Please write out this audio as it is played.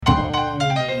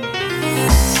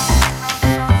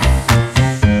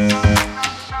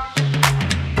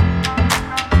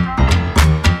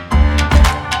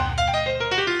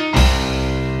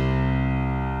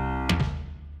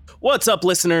What's up,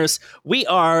 listeners? We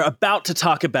are about to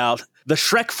talk about the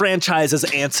Shrek franchise's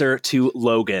answer to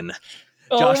Logan.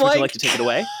 Josh, would you like to take it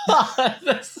away?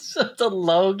 That's the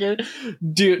Logan.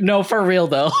 Dude, no, for real,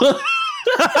 though.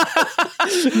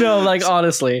 No, like,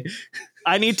 honestly.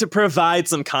 I need to provide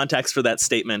some context for that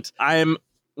statement. I'm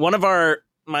one of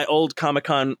my old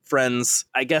Comic-Con friends.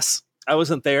 I guess I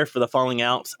wasn't there for the falling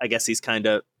out. I guess he's kind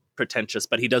of pretentious,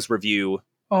 but he does review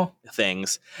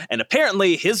things. And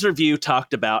apparently his review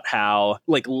talked about how,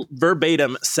 like,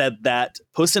 verbatim said that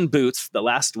Puss in Boots, The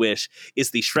Last Wish,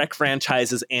 is the Shrek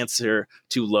franchise's answer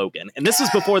to Logan. And this was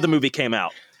before the movie came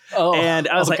out. And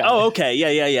I was like, oh, okay.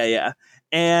 Yeah.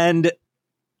 And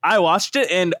I watched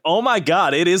it and oh my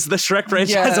God, it is the Shrek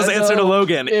franchise's answer to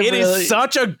Logan. It really is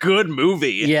such a good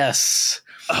movie. Yes.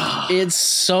 It's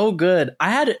so good. I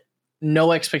had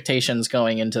no expectations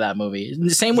going into that movie.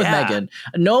 Same with Megan.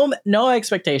 No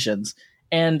expectations.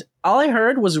 And all I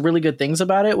heard was really good things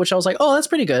about it, which I was like, oh, that's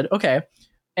pretty good. Okay.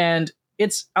 And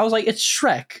I was like, it's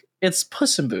Shrek. It's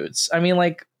Puss in Boots. I mean,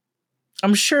 like,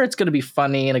 I'm sure it's going to be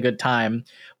funny and a good time,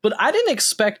 but I didn't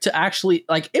expect to actually,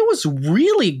 like, it was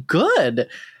really good.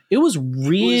 It was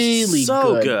really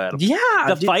so good.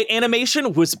 Yeah. The fight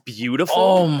animation was beautiful.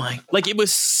 Oh my. Like, it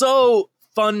was so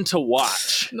fun to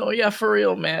watch. No, yeah, for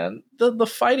real, man. The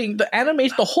fighting, the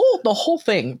animation, the whole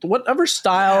thing, whatever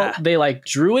style they like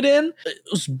drew it in, it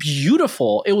was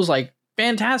beautiful. It was like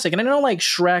fantastic. And I know like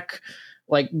Shrek,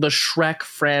 like the Shrek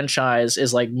franchise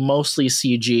is like mostly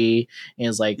CG and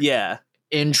is like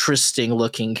interesting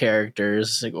looking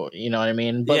characters, you know what I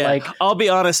mean? But like, I'll be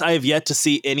honest, I have yet to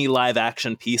see any live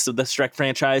action piece of the Shrek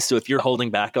franchise. So if you're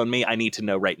holding back on me, I need to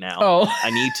know right now.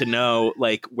 I need to know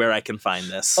like where I can find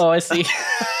this. I see.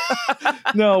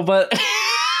 No, but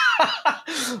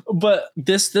but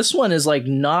this one is like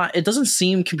not, it doesn't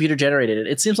seem computer generated.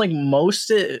 It seems like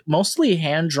mostly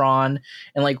hand drawn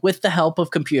and like with the help of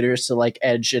computers to like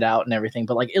edge it out and everything.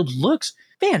 But like it looks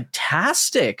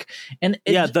fantastic. And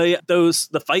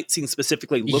the fight scene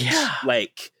specifically looked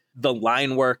like the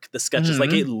line work, the sketches,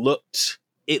 like it looked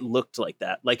like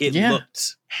that. Like it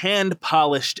looked hand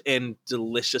polished and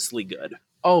deliciously good.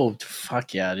 Oh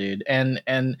fuck yeah, dude. And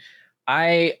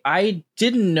I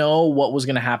didn't know what was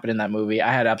going to happen in that movie.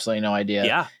 I had absolutely no idea.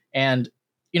 Yeah. And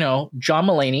you know, John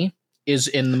Mulaney is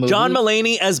in the movie. John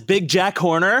Mulaney as Big Jack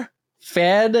Horner.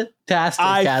 Fantastic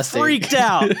casting. I freaked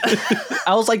out.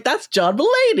 I was like, that's John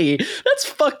Mulaney. That's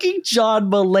fucking John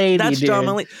Mulaney. That's dude. John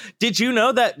Mulaney. Did you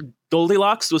know that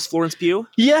Goldilocks was Florence Pugh?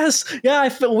 Yes. Yeah.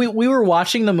 We were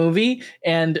watching the movie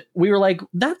and we were like,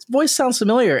 that voice sounds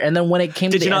familiar. And then when it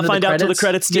came to the end of the credits. Did you not find out to the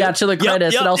credits too? Yeah, to the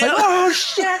credits. And I was like, oh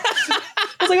shit.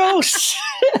 I was like, oh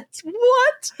shit.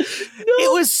 What? No.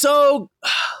 It was so.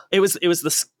 It was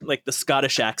the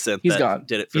Scottish accent. He's that gone.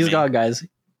 Did it for me. He's gone, guys.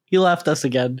 He left us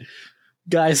again.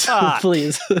 Guys,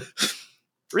 please.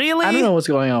 Really? I don't know what's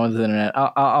going on with the internet.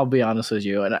 I'll be honest with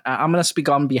you, and I'm gonna speak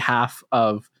on behalf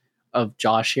of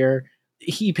Josh here.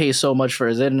 He pays so much for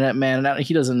his internet, man, and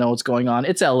he doesn't know what's going on.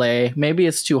 It's LA. Maybe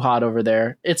it's too hot over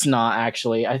there. It's not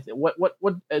actually. What?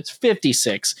 It's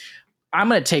 56. I'm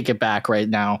gonna take it back right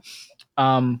now.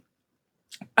 I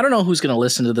don't know who's gonna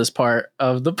listen to this part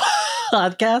of the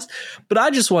podcast, but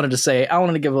I just wanted to say I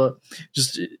wanted to give a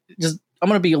just. I'm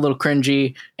going to be a little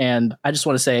cringy, and I just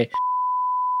want to say,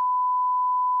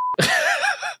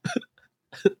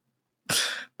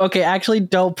 okay, actually,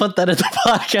 don't put that in the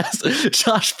podcast.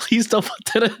 Josh, please don't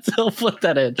put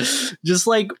that in. Just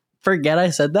like, forget I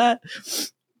said that.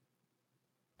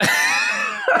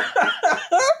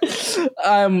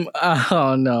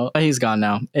 Oh no, he's gone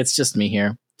now. It's just me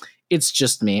here. It's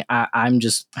just me. I'm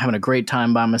just having a great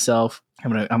time by myself.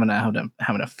 I'm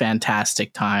having a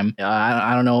fantastic time.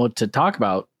 I don't know what to talk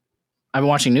about. I've been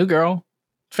watching New Girl.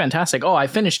 Fantastic. Oh, I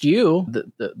finished You.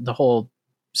 The whole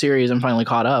series. I'm finally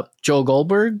caught up. Joe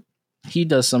Goldberg. He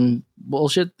does some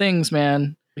bullshit things,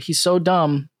 man. He's so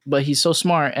dumb, but he's so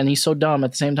smart, and he's so dumb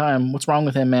at the same time. What's wrong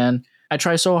with him, man? I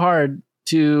try so hard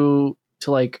to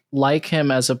like him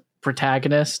as a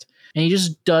protagonist, and he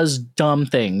just does dumb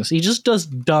things. He just does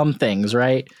dumb things,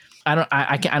 right?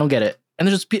 I don't get it. And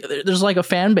there's like a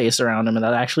fan base around him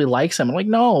that actually likes him. I'm like,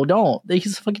 no, don't.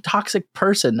 He's a fucking toxic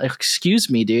person. Excuse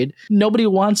me, dude. Nobody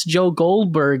wants Joe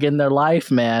Goldberg in their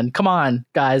life, man. Come on,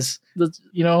 guys.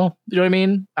 You know what I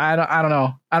mean? I don't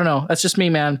know. That's just me,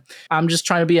 man. I'm just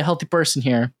trying to be a healthy person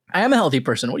here. I am a healthy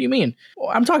person. What do you mean? Well,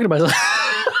 I'm talking about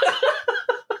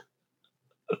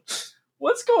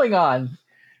what's going on?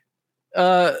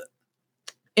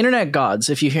 Internet gods,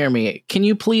 if you hear me, can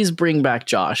you please bring back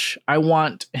Josh? I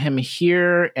want him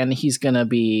here, and he's gonna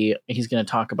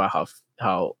talk about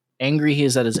how angry he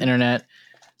is at his internet.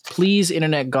 Please,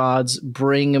 internet gods,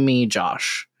 bring me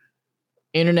Josh.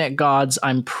 Internet gods,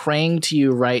 I'm praying to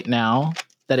you right now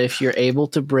that if you're able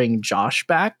to bring Josh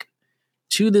back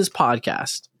to this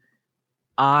podcast,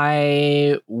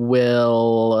 I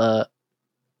will,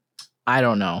 I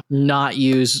don't know, not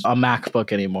use a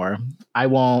MacBook anymore.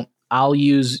 I'll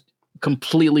use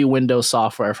completely Windows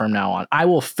software from now on. I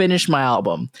will finish my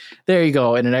album. There you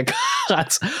go, internet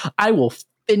gods. I will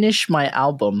finish my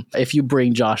album if you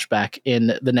bring Josh back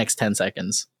in the next 10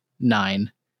 seconds.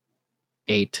 9,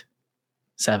 8,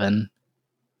 7,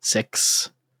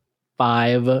 6,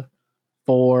 5,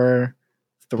 4,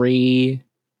 3,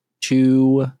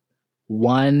 2,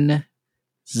 1,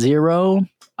 0.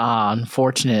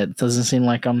 Unfortunate. It doesn't seem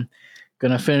like I'm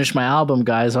gonna finish my album,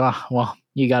 guys. Well,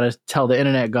 you gotta tell the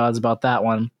internet gods about that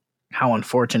one. How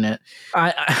unfortunate.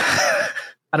 I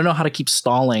don't know how to keep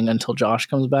stalling until Josh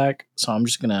comes back, so I'm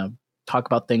just gonna talk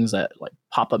about things that like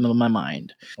pop up in my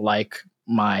mind, like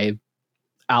my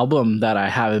album that I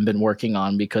haven't been working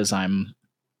on because I'm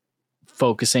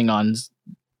focusing on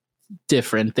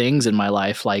different things in my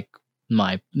life, like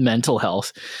my mental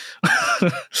health.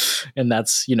 And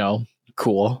that's,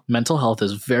 cool. Mental health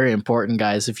is very important,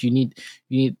 guys. If you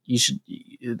should,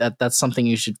 that's something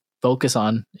you should focus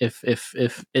on. If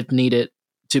it needed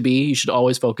to be, you should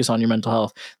always focus on your mental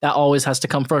health. That always has to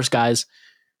come first, guys.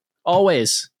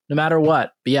 Always, no matter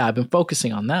what. But yeah, I've been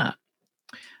focusing on that.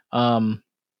 I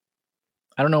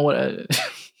don't know what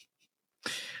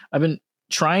I've been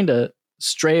trying to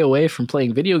stray away from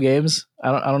playing video games.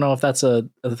 I don't know if that's a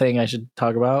thing I should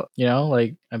talk about.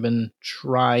 Like I've been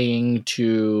trying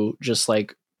to just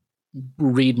like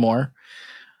read more.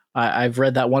 I've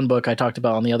read that one book I talked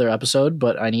about on the other episode,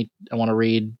 but I want to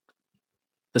read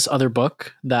this other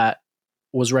book that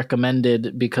was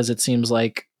recommended because it seems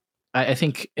like I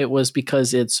think it was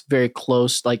because it's very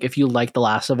close. Like if you like The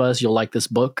Last of Us, you'll like this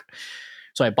book.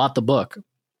 So I bought the book.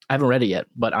 I haven't read it yet,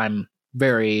 but I'm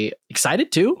very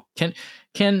excited to.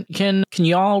 Can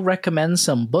y'all recommend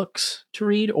some books to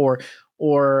read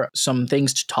or some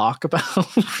things to talk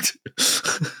about?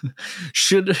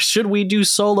 Should we do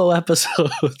solo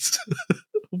episodes?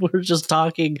 We're just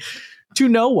talking to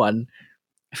no one.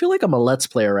 I feel like I'm a Let's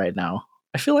Player right now.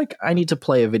 I feel like I need to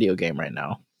play a video game right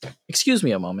now. Excuse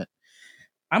me a moment.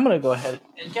 I'm going to go ahead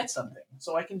and get something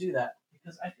so I can do that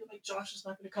because I feel like Josh is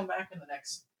not going to come back in the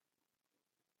next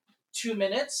 2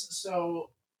 minutes.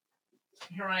 So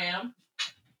here I am.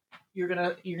 You're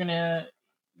gonna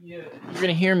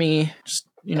hear me just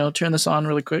turn this on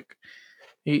really quick.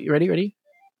 You ready?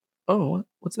 Oh,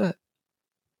 what's that?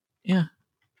 Yeah,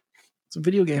 it's a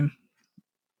video game.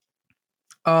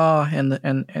 Oh, and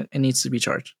it needs to be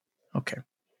charged. Okay,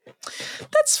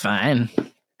 that's fine.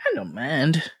 I don't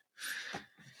mind.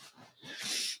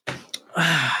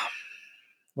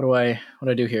 What do I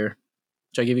do here?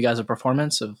 Should I give you guys a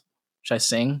performance of? Should I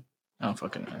sing? I don't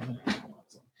fucking know.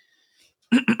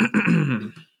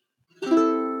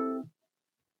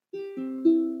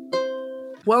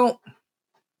 Well,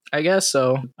 I guess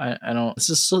so. I don't. This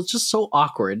is just so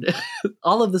awkward.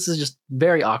 All of this is just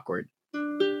very awkward.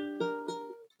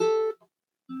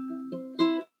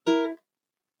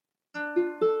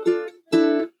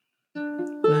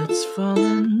 Let's fall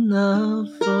in love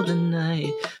for the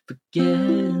night, forget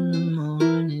in the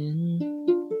morning.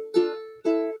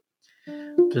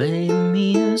 Play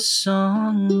me a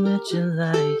song that you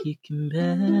like, you can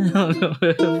bet.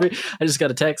 I just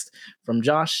got a text from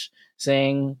Josh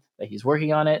saying that he's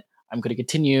working on it. I'm going to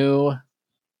continue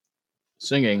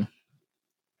singing.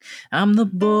 I'm the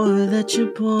boy that you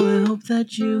boy hope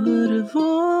that you would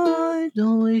avoid.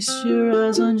 Don't waste your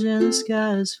eyes on jealous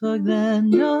guys, fuck that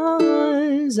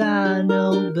noise. I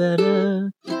know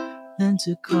better than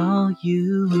to call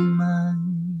you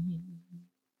mine.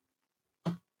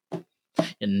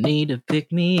 You need to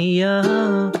pick me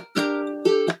up,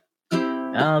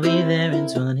 I'll be there in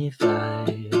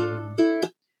 25.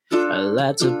 I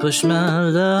like to push my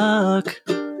luck,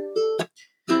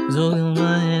 so in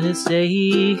my head it's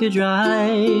take a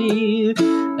drive.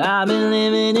 I've been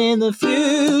living in the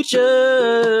future,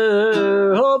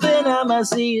 hoping I might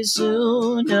see you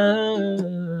sooner.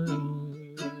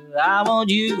 I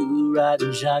want you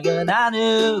riding shotgun, I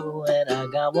knew when I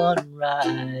got one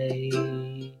right.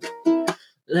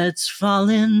 Let's fall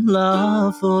in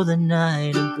love for the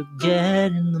night and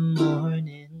forget in the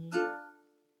morning.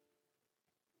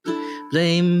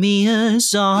 Play me a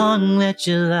song that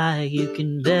you like, you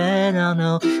can bet I'll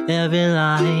know every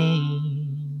line.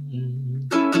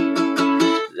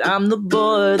 I'm the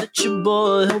boy that your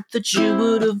boy hoped that you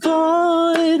would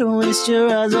avoid. Don't waste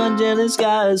your eyes on jealous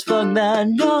guys, fuck that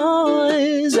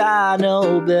noise. I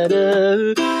know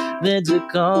better than to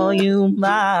call you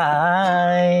mine.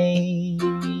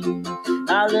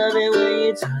 I love it when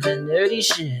you talk that nerdy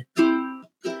shit.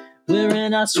 We're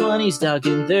in our 20s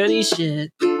talking 30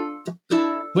 shit.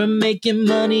 We're making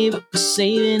money, but we're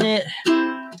saving it.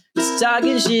 It's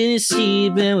talking shit is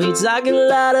cheap and we talk a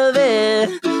lot of it.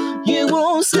 You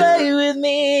won't stay with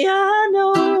me, I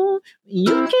know. You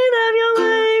can have your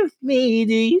way with me,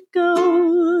 do you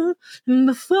go? And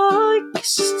before your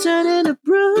kisses turn into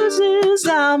bruises,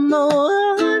 I'm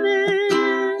on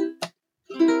it.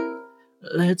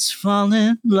 Let's fall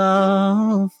in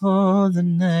love for the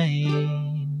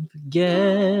night.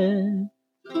 Forget.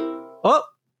 Oh!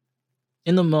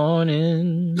 In the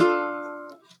morning.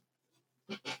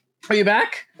 Are you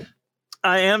back?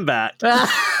 I am back.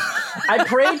 I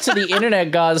prayed to the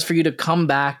internet gods for you to come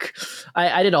back.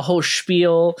 I did a whole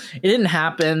spiel. It didn't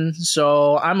happen,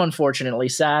 so I'm unfortunately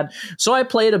sad. So I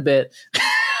played a bit.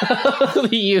 The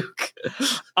uke.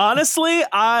 Honestly,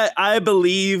 I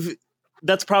believe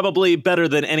that's probably better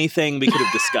than anything we could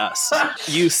have discussed.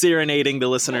 You serenading the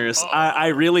listeners. I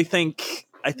really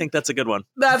think that's a good one.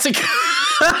 That's a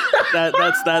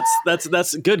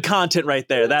that's good content right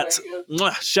there. That's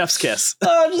chef's kiss.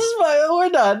 Oh, just fine. We're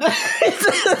done.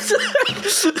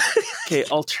 Okay,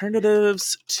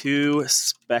 alternatives to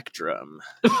Spectrum.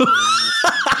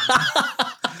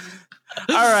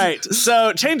 All right,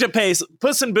 so change of pace.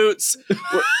 Puss in Boots.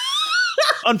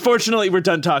 Unfortunately, we're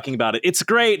done talking about it. It's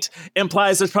great.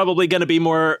 Implies there's probably going to be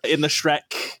more in the Shrek,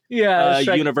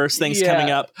 Shrek universe things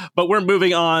coming up. But we're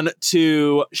moving on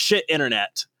to shit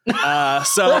internet.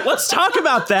 So let's talk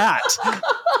about that.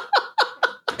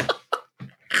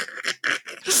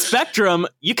 Spectrum,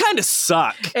 you kind of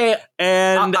suck.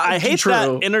 And I hate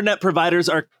that internet providers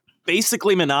are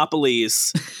basically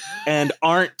monopolies and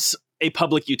aren't a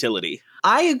public utility.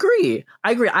 I agree.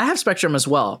 I have Spectrum as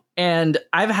well. And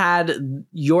I've had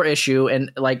your issue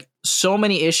and like so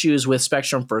many issues with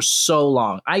Spectrum for so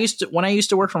long. When I used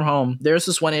to work from home, there's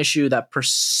this one issue that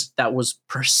was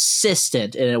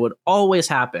persistent and it would always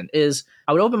happen is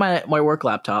I would open my work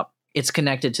laptop. It's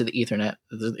connected to the Ethernet,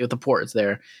 the port is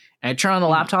there. And I turn on the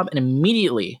laptop and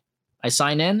immediately I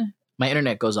sign in, my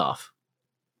internet goes off.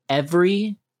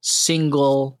 Every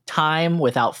single time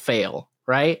without fail,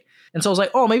 right? And so I was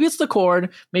like, oh, maybe it's the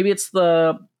cord, maybe it's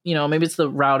the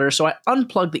router. So I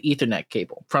unplugged the Ethernet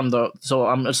cable so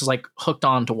I'm just like hooked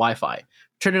on to Wi-Fi.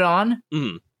 Turn it on,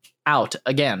 out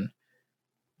again.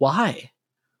 Why?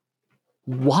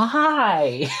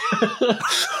 Right?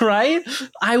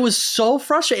 I was so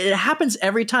frustrated. It happens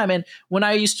every time. And when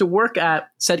I used to work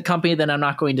at said company that I'm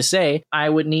not going to say, I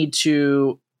would need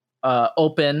to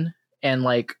open and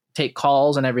like take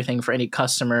calls and everything for any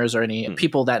customers or any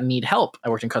people that need help. I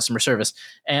worked in customer service.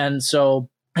 And so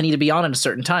I need to be on at a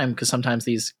certain time because sometimes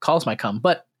these calls might come,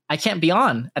 but I can't be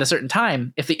on at a certain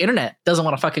time if the internet doesn't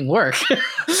want to fucking work.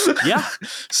 Yeah.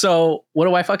 So what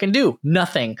do I fucking do?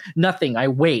 Nothing. I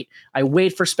wait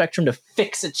for Spectrum to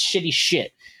fix its shitty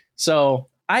shit. So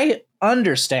I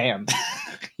understand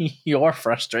your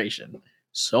frustration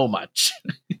so much.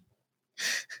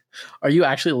 Are you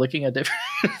actually looking at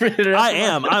different internet? I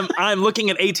am. I'm looking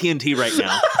at AT&T right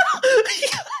now.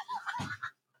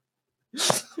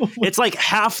 It's like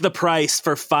half the price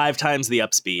for 5 times the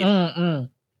upspeed.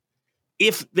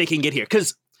 If they can get here.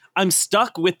 Because I'm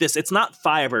stuck with this. It's not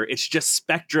fiber. It's just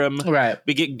Spectrum. Right.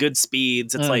 We get good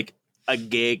speeds. It's like a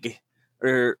gig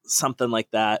or something like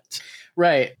that.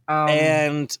 Right.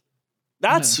 And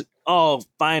that's all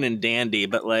fine and dandy.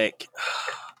 But like...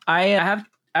 I have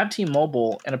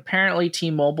T-Mobile, and apparently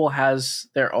T-Mobile has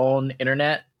their own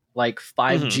internet, like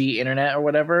 5G internet or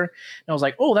whatever. And I was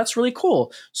like, oh, that's really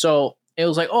cool. So it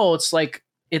was like, oh,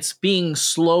 it's being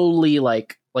slowly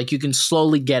like you can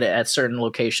slowly get it at certain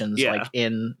locations. Yeah. Like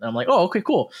and I'm like, oh, okay,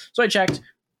 cool. So I checked.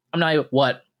 I'm not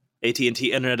what?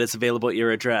 AT&T internet is available at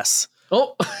your address.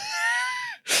 Oh.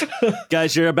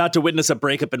 Guys, you're about to witness a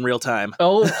breakup in real time.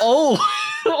 Oh no.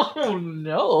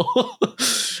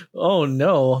 Oh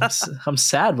no. I'm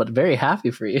sad, but very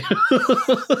happy for you.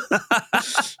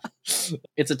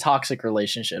 It's a toxic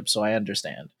relationship, so I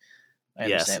understand.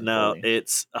 It's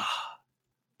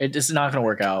not going to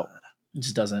work out. It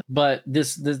just doesn't. But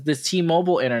this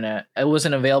T-Mobile internet, it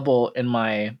wasn't available in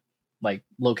my like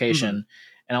location.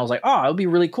 And I was like, oh, it would be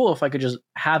really cool if I could just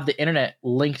have the internet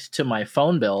linked to my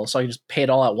phone bill so I could just pay it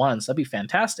all at once. That'd be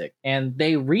fantastic. And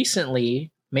they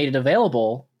recently made it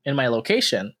available in my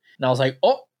location. And I was like,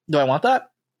 oh, do I want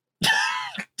that?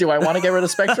 Do I want to get rid of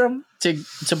Spectrum to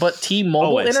put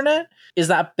T-Mobile internet? Is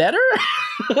that better?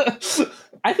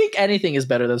 I think anything is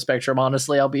better than Spectrum,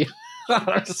 honestly. I'll be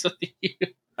honest with you.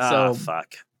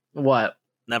 Fuck. What?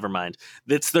 never mind.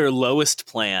 It's their lowest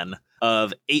plan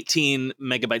of 18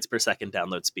 megabytes per second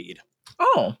download speed.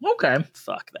 Oh, okay.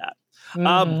 Fuck that.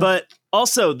 Mhm. But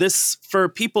also, this, for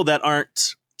people that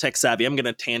aren't tech savvy, I'm going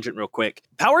to tangent real quick.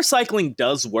 Power cycling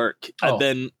does work. I've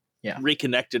been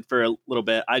reconnected for a little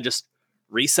bit. I just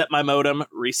reset my modem,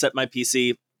 reset my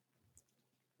PC,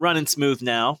 running smooth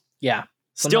now. Yeah.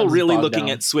 Still really looking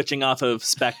at switching off of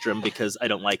Spectrum because I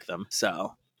don't like them.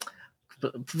 So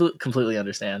completely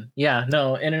understand. Yeah,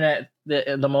 no, internet,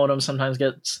 the modem sometimes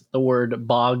gets the word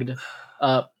bogged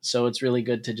up, so it's really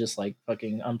good to just like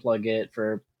fucking unplug it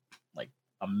for like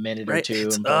a minute or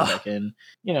two and plug back in.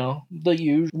 You know, the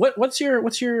usual. What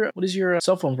is your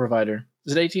cell phone provider?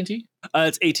 Is it AT&T?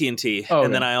 It's AT&T. Oh,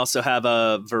 and then I also have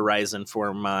a Verizon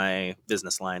for my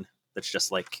business line. That's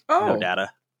just like no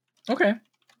data. Okay.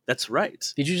 That's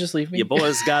right. Did you just leave me? Your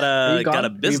boy's got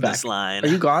a business line. Are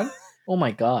you gone? Oh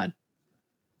my god.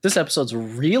 This episode's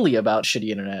really about shitty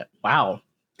internet. Wow.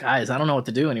 Guys, I don't know what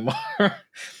to do anymore.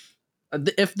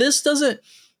 If this doesn't...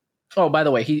 Oh, by the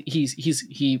way,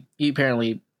 he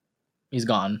apparently he's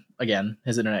gone again.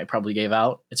 His internet probably gave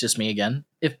out. It's just me again.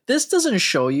 If this doesn't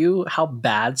show you how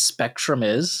bad Spectrum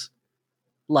is,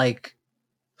 like,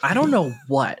 I don't know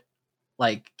what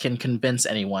like can convince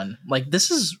anyone. Like, this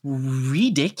is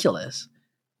ridiculous.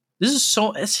 This is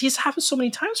he's happened so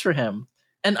many times for him.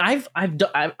 And I have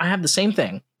the same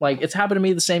thing. Like, it's happened to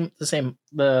me the same.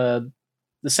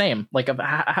 Like, it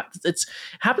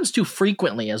happens too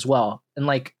frequently as well. And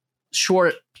like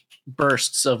short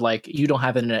bursts of like, you don't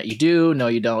have internet. You do. No,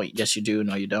 you don't. Yes, you do.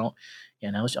 No, you don't. Yeah.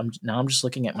 Now I'm just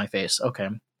looking at my face. Okay.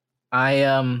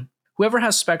 Whoever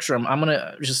has Spectrum,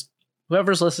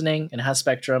 whoever's listening and has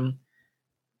Spectrum,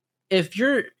 if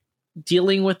you're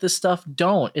dealing with this stuff,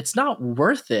 don't. It's not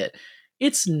worth it.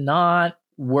 It's not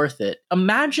worth it.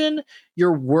 Imagine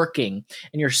you're working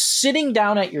and you're sitting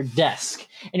down at your desk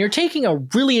and you're taking a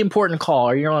really important call,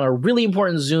 or you're on a really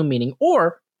important Zoom meeting,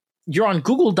 or you're on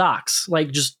Google Docs.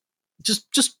 Like, just to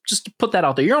put that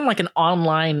out there. You're on like an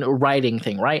online writing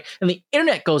thing, right? And the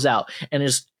internet goes out and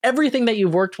everything that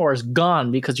you've worked for is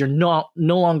gone because you're no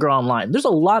longer online. There's a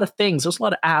lot of things. There's a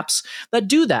lot of apps that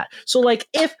do that. So like,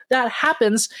 if that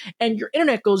happens and your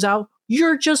internet goes out,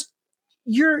 you're shit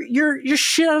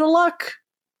out of luck.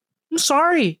 I'm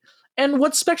sorry. And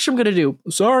what's Spectrum going to do?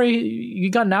 Sorry,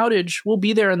 you got an outage. We'll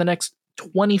be there in the next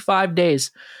 25 days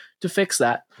to fix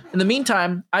that. In the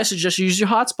meantime, I suggest you use your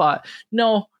hotspot.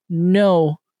 No.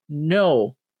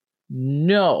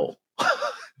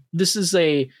 This is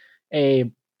a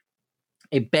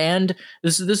band.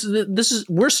 This is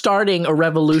we're starting a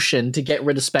revolution to get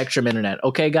rid of Spectrum internet.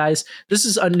 Okay, guys, this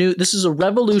is a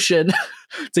revolution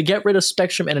to get rid of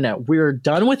Spectrum internet. We're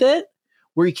done with it.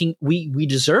 We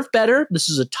deserve better. This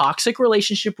is a toxic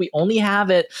relationship. We only have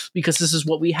it because this is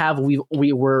what we have.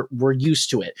 We're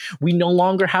used to it. We no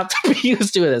longer have to be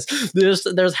used to this.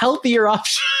 There's healthier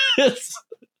options.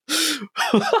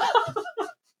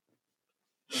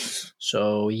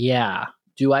 So yeah,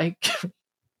 I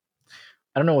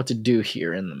don't know what to do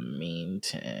here in the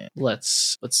meantime.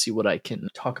 Let's see what I can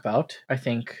talk about. I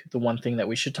think the one thing that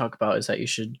we should talk about is that you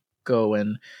should go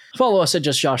and follow us at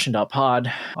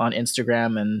justjoshin.pod on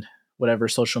Instagram and whatever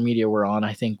social media we're on.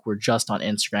 I think we're just on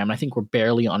Instagram. I think we're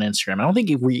barely on Instagram. I don't think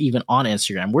we're even on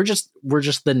Instagram. We're just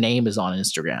the name is on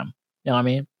Instagram. You know what I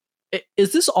mean?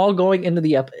 Is this all going into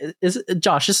the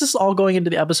Josh, is this all going into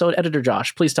the episode? Editor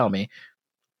Josh, please tell me.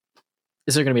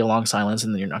 Is there going to be a long silence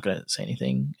and then you're not going to say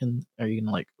anything? And are you going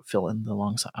to like fill in the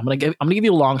long silence? I'm going to give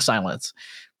you a long silence,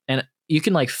 and you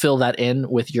can like fill that in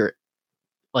with your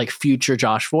like future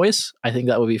Josh voice. I think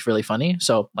that would be really funny.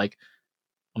 So like,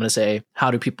 I'm going to say,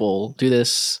 how do people do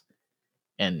this?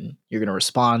 And you're going to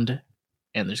respond,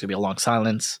 and there's going to be a long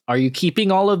silence. Are you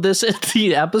keeping all of this in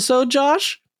the episode,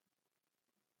 Josh?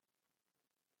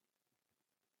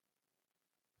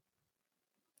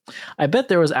 I bet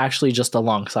there was actually just a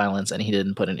long silence and he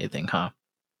didn't put anything, huh?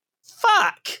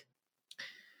 Fuck!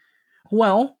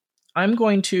 Well, I'm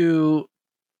going to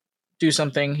do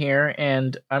something here,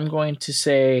 and I'm going to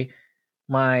say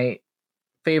my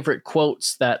favorite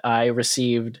quotes that I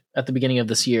received at the beginning of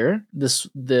this year. This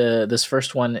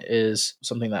first one is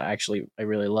something that actually I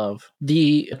really love.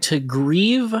 To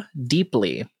grieve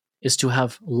deeply is to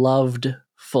have loved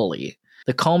fully.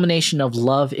 The culmination of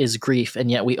love is grief, and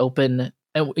yet we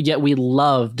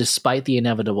love despite the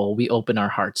inevitable. We open our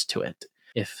hearts to it.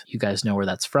 If you guys know where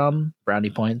that's from,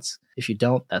 brownie points. If you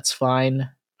don't, that's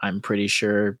fine. I'm pretty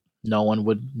sure no one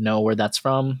would know where that's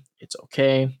from. It's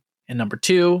okay. And number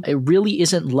 2, it really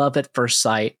isn't love at first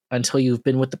sight until you've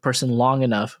been with the person long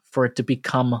enough for it to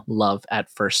become love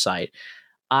at first sight.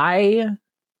 I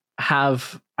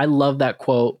I love that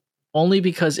quote only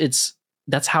because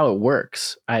that's how it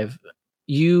works.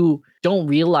 You don't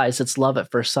realize it's love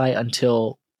at first sight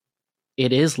until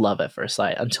it is love at first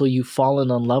sight, until you've fallen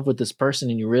in love with this person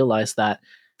and you realize that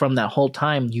from that whole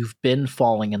time you've been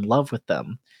falling in love with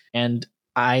them. And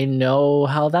I know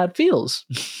how that feels.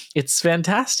 It's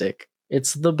fantastic.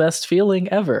 It's the best feeling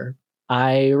ever.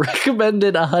 I recommend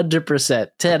it 100%,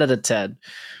 10 out of 10.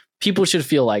 People should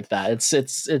feel like that.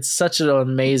 It's such an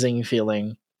amazing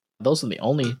feeling. Those are the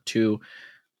only two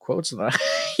quotes that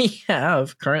I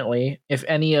have currently. If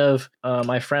any of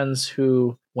my friends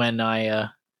who, when I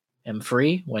am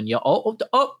free, when you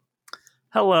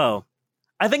hello,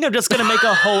 I think I'm just gonna make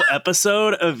a whole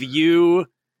episode of you,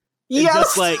 yes,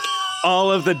 just like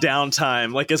all of the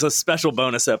downtime, like as a special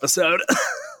bonus episode.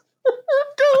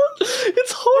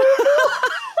 It's horrible.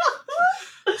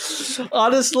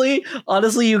 honestly,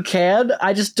 you can.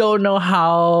 I just don't know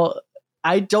how.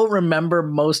 I don't remember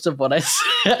most of what I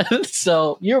said,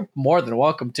 so you're more than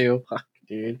welcome to.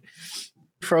 Dude.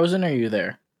 Frozen, are you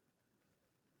there?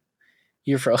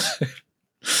 You're frozen.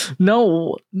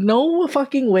 No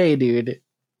fucking way, dude.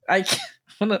 I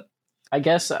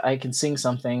guess I can sing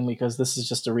something because this is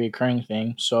just a reoccurring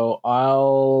thing. So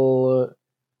I'll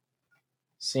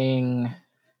sing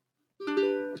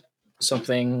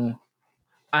something.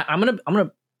 I'm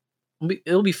gonna.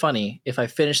 It'll be funny if I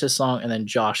finish this song and then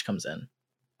Josh comes in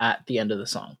at the end of the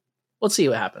song. Let's see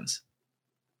what happens.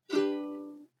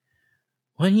 1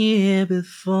 year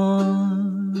before,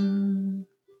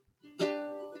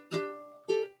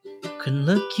 couldn't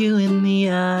look you in the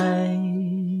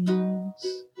eyes,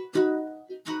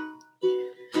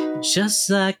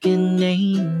 just like an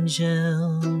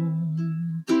angel.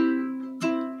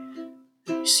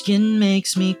 Your skin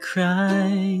makes me cry.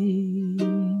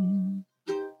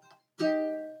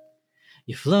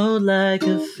 You float like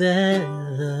a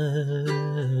feather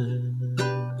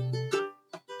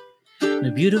in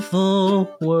a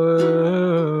beautiful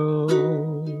world.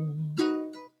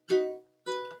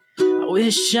 I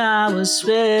wish I was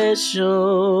special,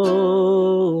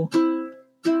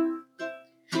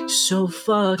 so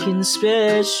fucking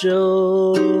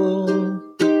special.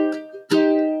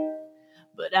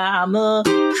 But I'm a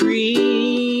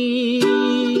creep,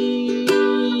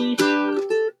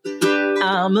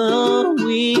 I'm a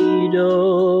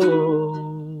widow.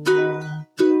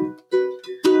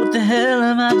 What the hell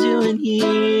am I doing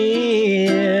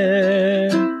here?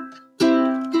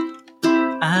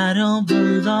 I don't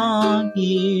belong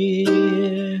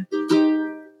here.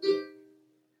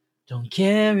 Don't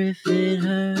care if it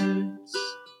hurts.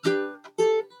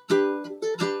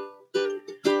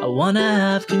 I wanna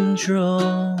have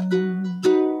control.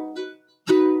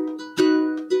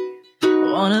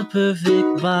 I want a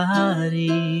perfect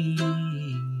body.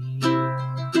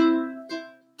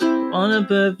 I want a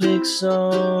perfect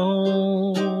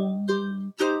soul.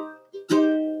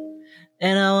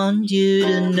 And I want you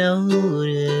to notice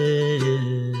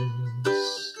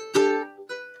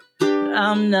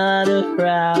I'm not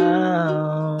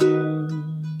around.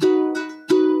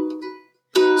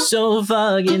 So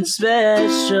fucking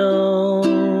special.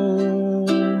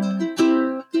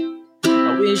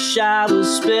 I wish I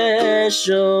was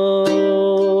special,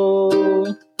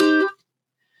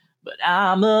 but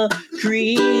I'm a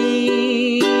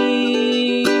creep.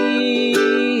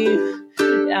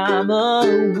 I'm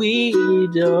a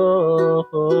widow.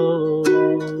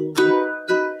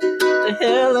 What the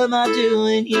hell am I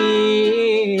doing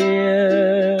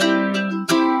here?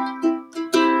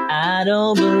 I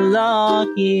don't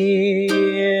belong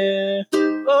here.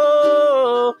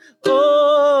 Oh,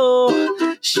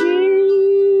 she's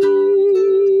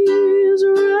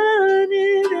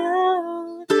running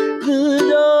out the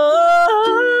door.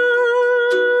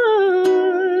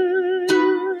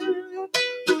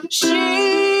 She's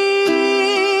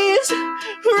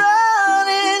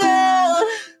running out.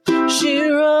 She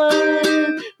run.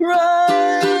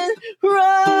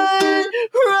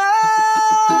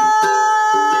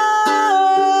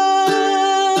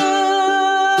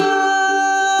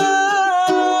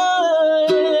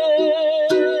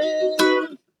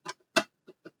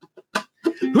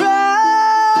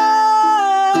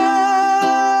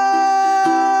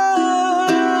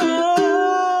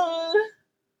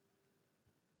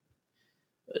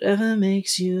 Whatever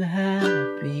makes you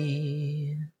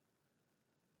happy,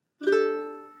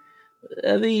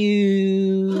 whatever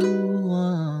you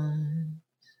want,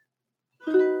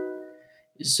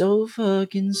 you're so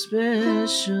fucking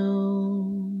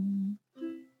special.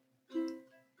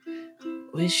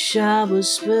 Wish I was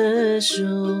special,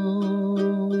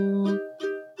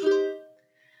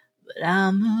 but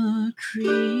I'm a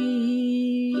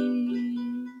creep.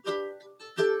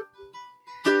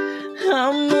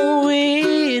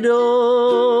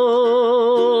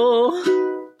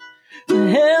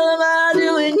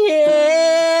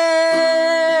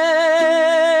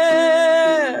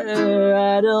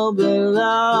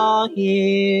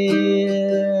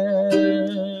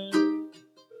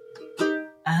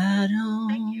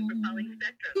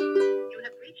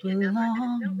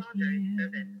 long no longer in here.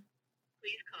 service.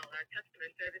 Please call our customer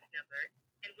service number,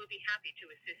 and we'll be happy to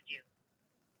assist you.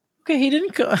 Okay, he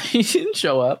didn't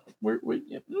show up.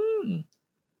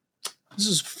 This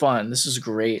is fun. This is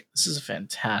great. This is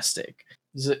fantastic.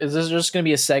 Is this just going to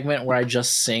be a segment where I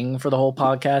just sing for the whole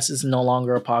podcast? It's no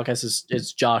longer a podcast.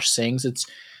 It's Josh sings. It's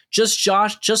just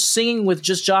Josh, just singing with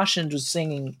just Josh and just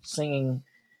singing.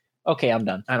 Okay, I'm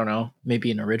done. I don't know.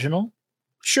 Maybe an original?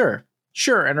 Sure,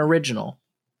 an original.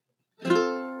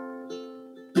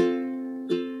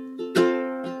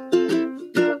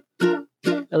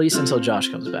 At least until Josh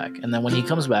comes back. And then when he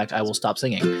comes back, I will stop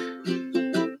singing.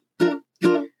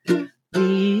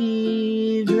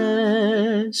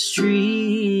 Leafless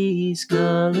trees,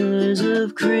 colors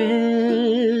of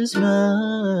Christmas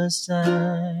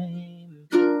time,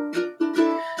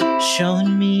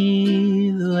 showing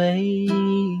me the way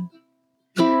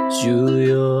to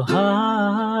your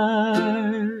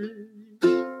heart.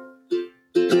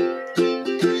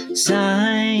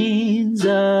 Signs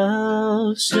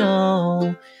of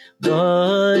snow,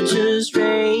 but just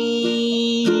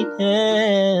rain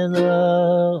and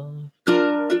love.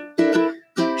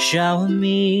 Shower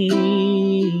me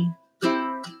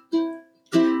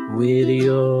with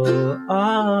your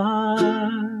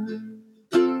arms.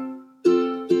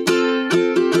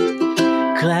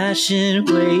 Clashing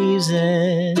waves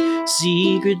and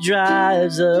secret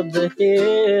drives up the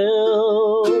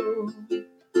hill.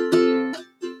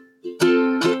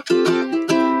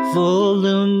 Full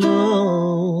of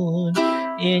moon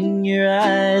in your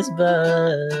eyes,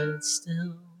 but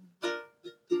still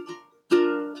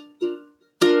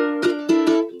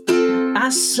I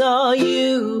saw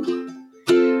you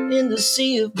in the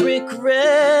sea of brick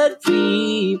red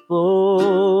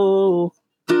people.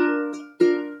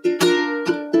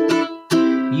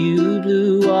 You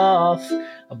blew off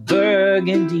a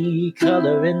burgundy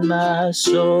color in my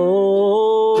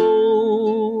soul.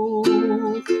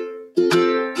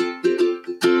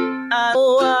 I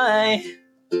know why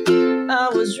I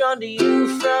was drawn to you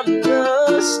from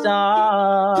the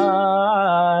start.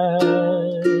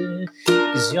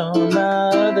 'Cause you're my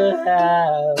other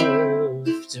half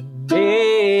to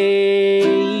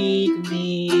make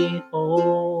me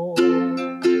whole.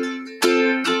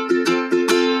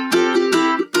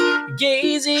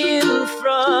 Gaze at you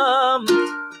from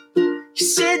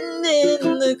sitting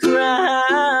in the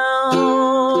crown.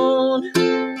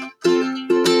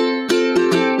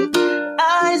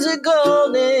 Eyes are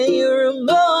golden, your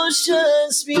emotion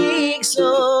speaks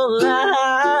so loud.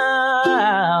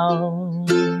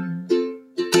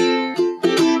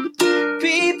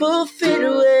 People fade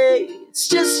away, it's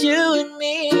just you and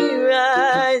me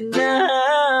right now.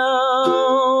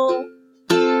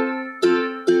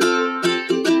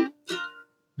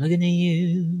 Looking at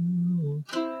you,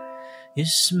 you're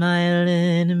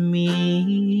smiling at me.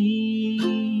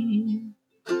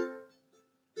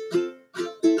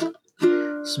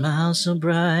 Smile so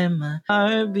bright, my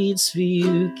heart beats for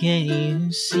you, can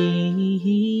you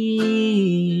see?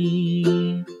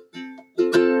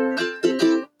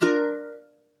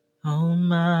 Oh,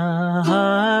 my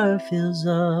heart fills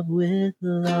up with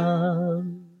love.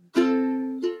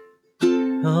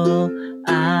 Oh,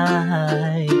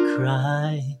 I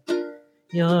cry.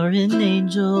 You're an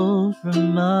angel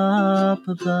from up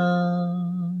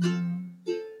above.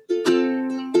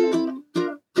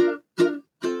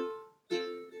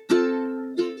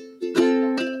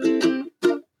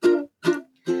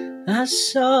 I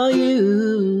saw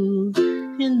you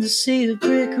in the sea of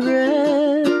brick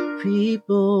red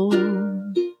people.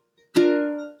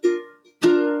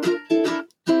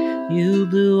 You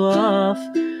blew off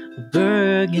a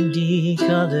burgundy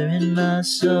color in my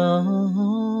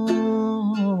soul.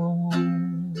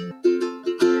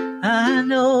 I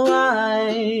know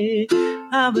why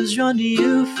I was drawn to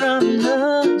you from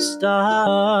the start.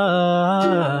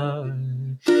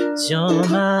 'Cause you're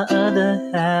my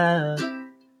other half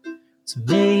to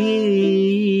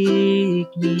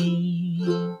make me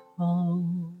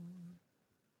whole.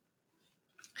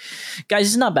 Guys,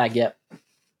 he's not back yet.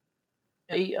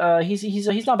 He's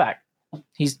not back.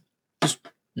 He's just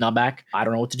not back. I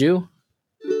don't know what to do.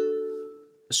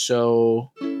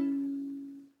 So,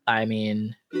 I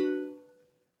mean,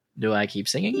 do I keep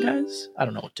singing, guys? I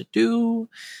don't know what to do.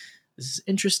 This is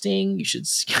interesting. You should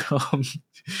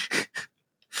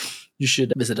you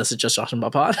should visit us at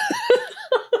justjoshin.pod.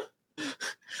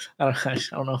 I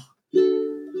don't know.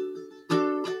 You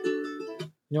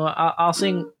know what? I'll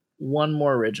sing one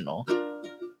more original.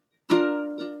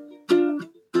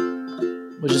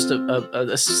 With just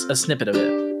a snippet of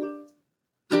it.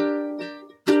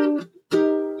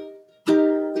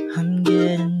 I'm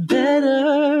getting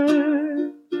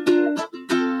better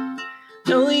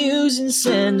No use in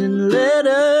sending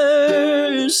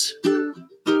letters.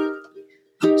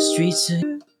 Streets of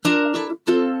you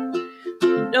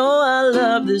know I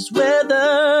love this weather.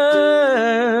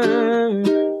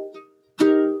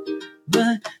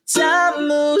 But time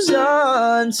moves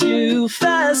on too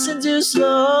fast and too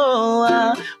slow.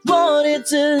 I wanted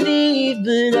to leave,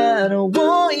 but I don't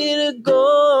want you to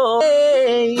go.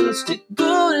 Hey, used to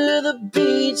go to the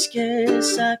beach,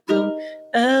 guess I go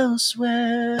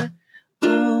elsewhere.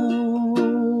 Oh,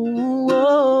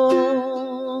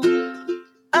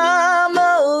 I'm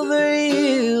over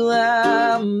you,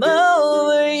 I'm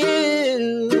over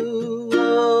you.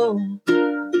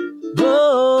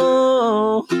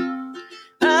 Oh,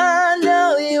 I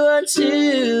know you are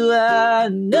too, I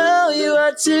know you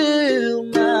are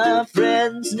too. My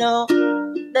friends know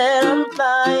that I'm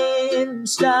flying in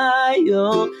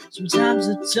style. Sometimes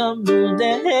I tumble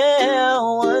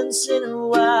down once in a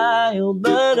while,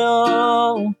 but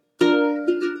oh,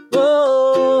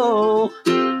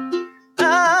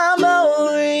 I'm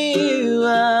over you,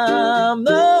 I'm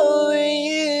over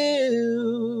you.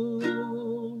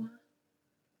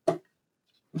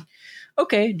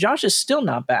 Okay, Josh is still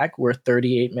not back. We're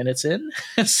 38 minutes in,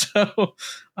 so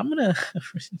I'm gonna.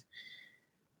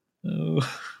 Oh.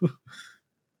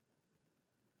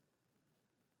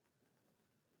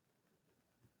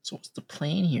 So what's the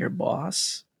plan here,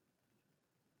 boss?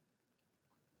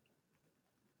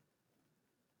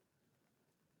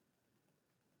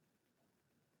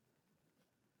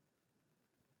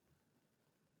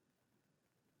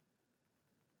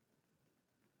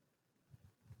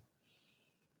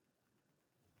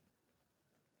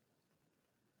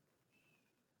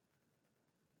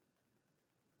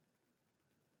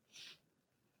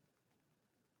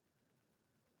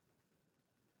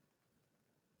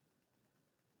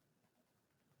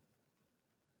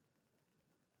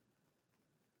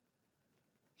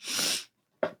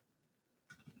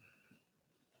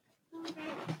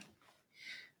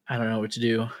 I don't know what to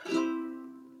do.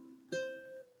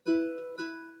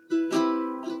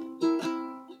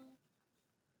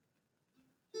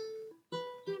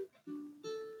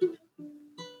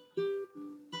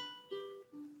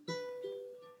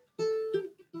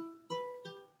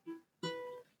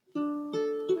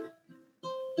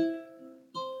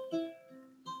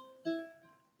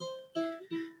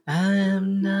 I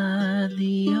am not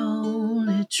the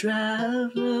only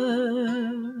traveler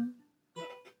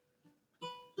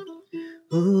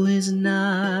who is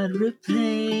not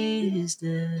replaced.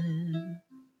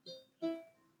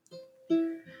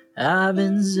 I've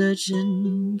been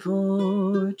searching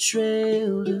for a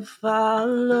trail to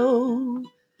follow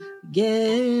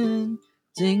again.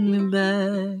 Take me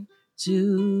back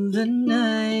to the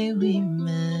night we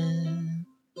met,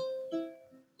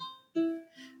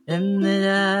 and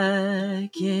that I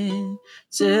can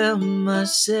tell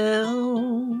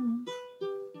myself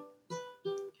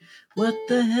what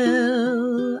the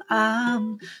hell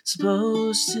I'm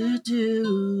supposed to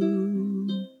do,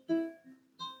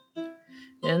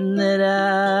 and that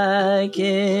I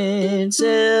can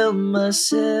tell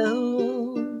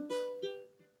myself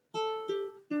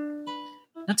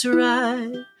not to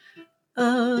ride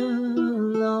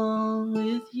along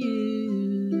with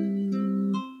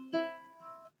you.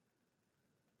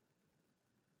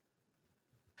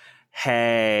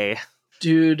 Hey,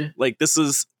 Dude, like this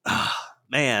is,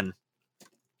 man.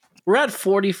 we're at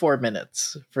 44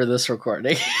 minutes for this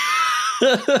recording.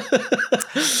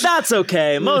 That's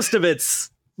okay. Most of it's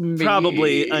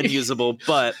probably unusable,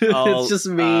 but it's just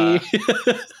me.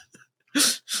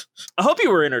 I hope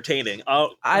you were entertaining. I'm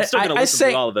still going to listen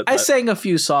to all of it. I sang a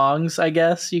few songs, I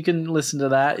guess. You can listen to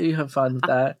that. You have fun with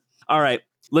that. All right,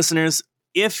 listeners,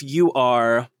 if you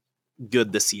are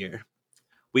good this year,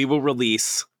 we will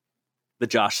release the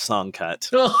Josh song cut.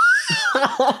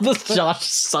 The Josh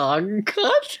song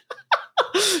cut?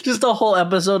 Just a whole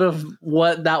episode of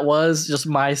what that was, just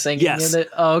my singing in it?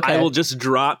 Oh, okay. I will just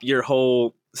drop your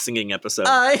whole singing episode.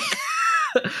 I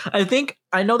think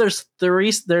I know there's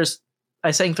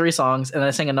I sang 3 songs and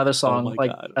I sang another song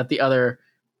God. At the other.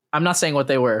 I'm not saying what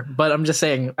they were, but I'm just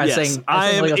saying I sang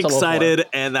I'm like excited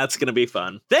and that's going to be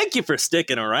fun. Thank you for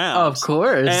sticking around. Of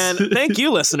course. And thank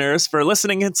you listeners for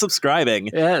listening and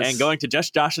subscribing and going to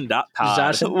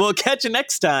justjoshin.pod. We'll catch you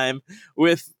next time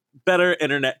with better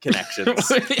internet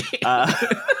connections.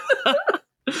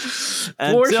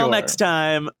 Until next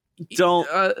time, don't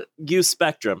use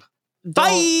Spectrum.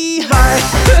 Bye. Bye.